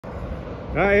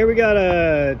All right, here we got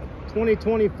a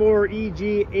 2024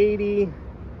 EG80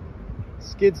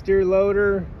 skid steer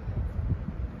loader.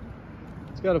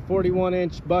 It's got a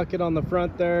 41-inch bucket on the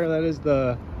front there. That is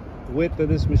the width of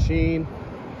this machine.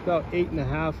 It's about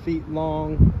 8.5 feet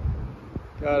long.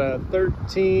 Got a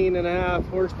 13.5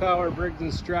 horsepower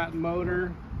Briggs & Stratton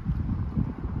motor.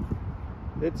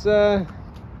 It's kind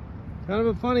of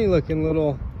a funny looking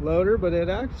little loader, but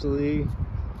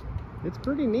it's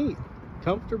pretty neat.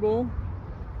 Comfortable,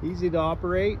 easy to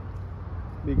operate.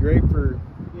 Be great for,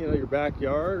 you know, your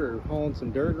backyard or hauling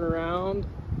some dirt around,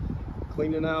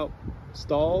 cleaning out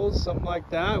stalls, something like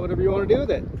that, whatever you want to do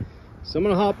with it. So I'm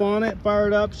gonna hop on it, fire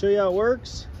it up, show you how it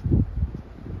works,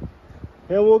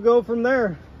 and we'll go from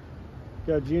there.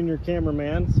 Got a junior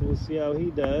cameraman, so we'll see how he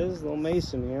does. Little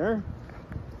Mason here.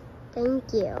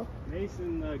 Thank you.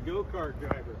 Mason, go-kart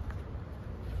driver.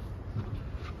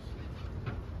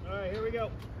 All right, here we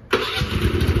go.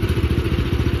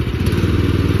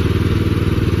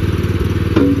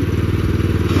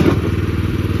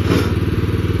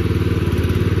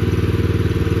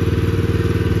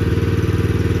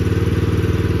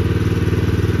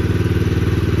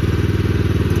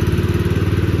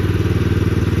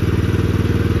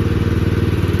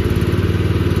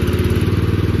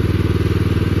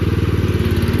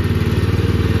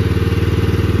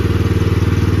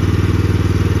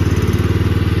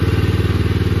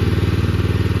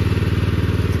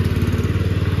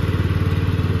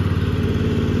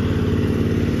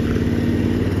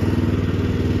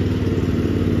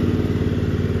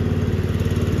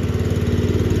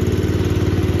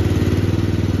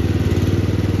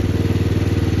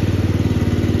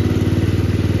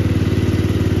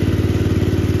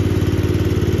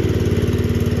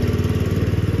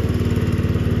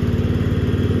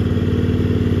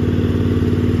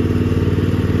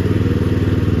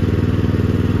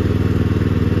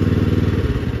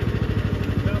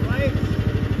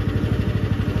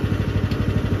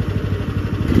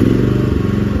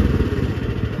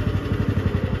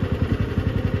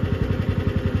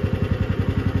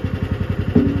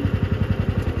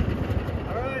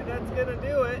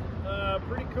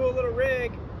 Pretty cool little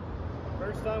rig.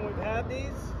 First time we've had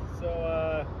these,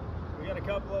 so we got a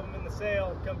couple of them in the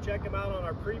sale. Come check them out on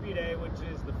our preview day, which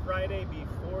is the Friday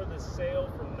before the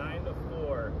sale from 9 to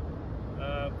 4.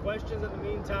 Questions in the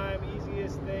meantime,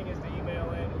 easiest thing is to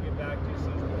email in. We'll get back to you as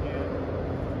soon as we can.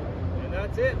 And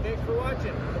that's it. Thanks for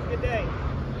watching. Have a good day.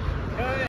 Cut.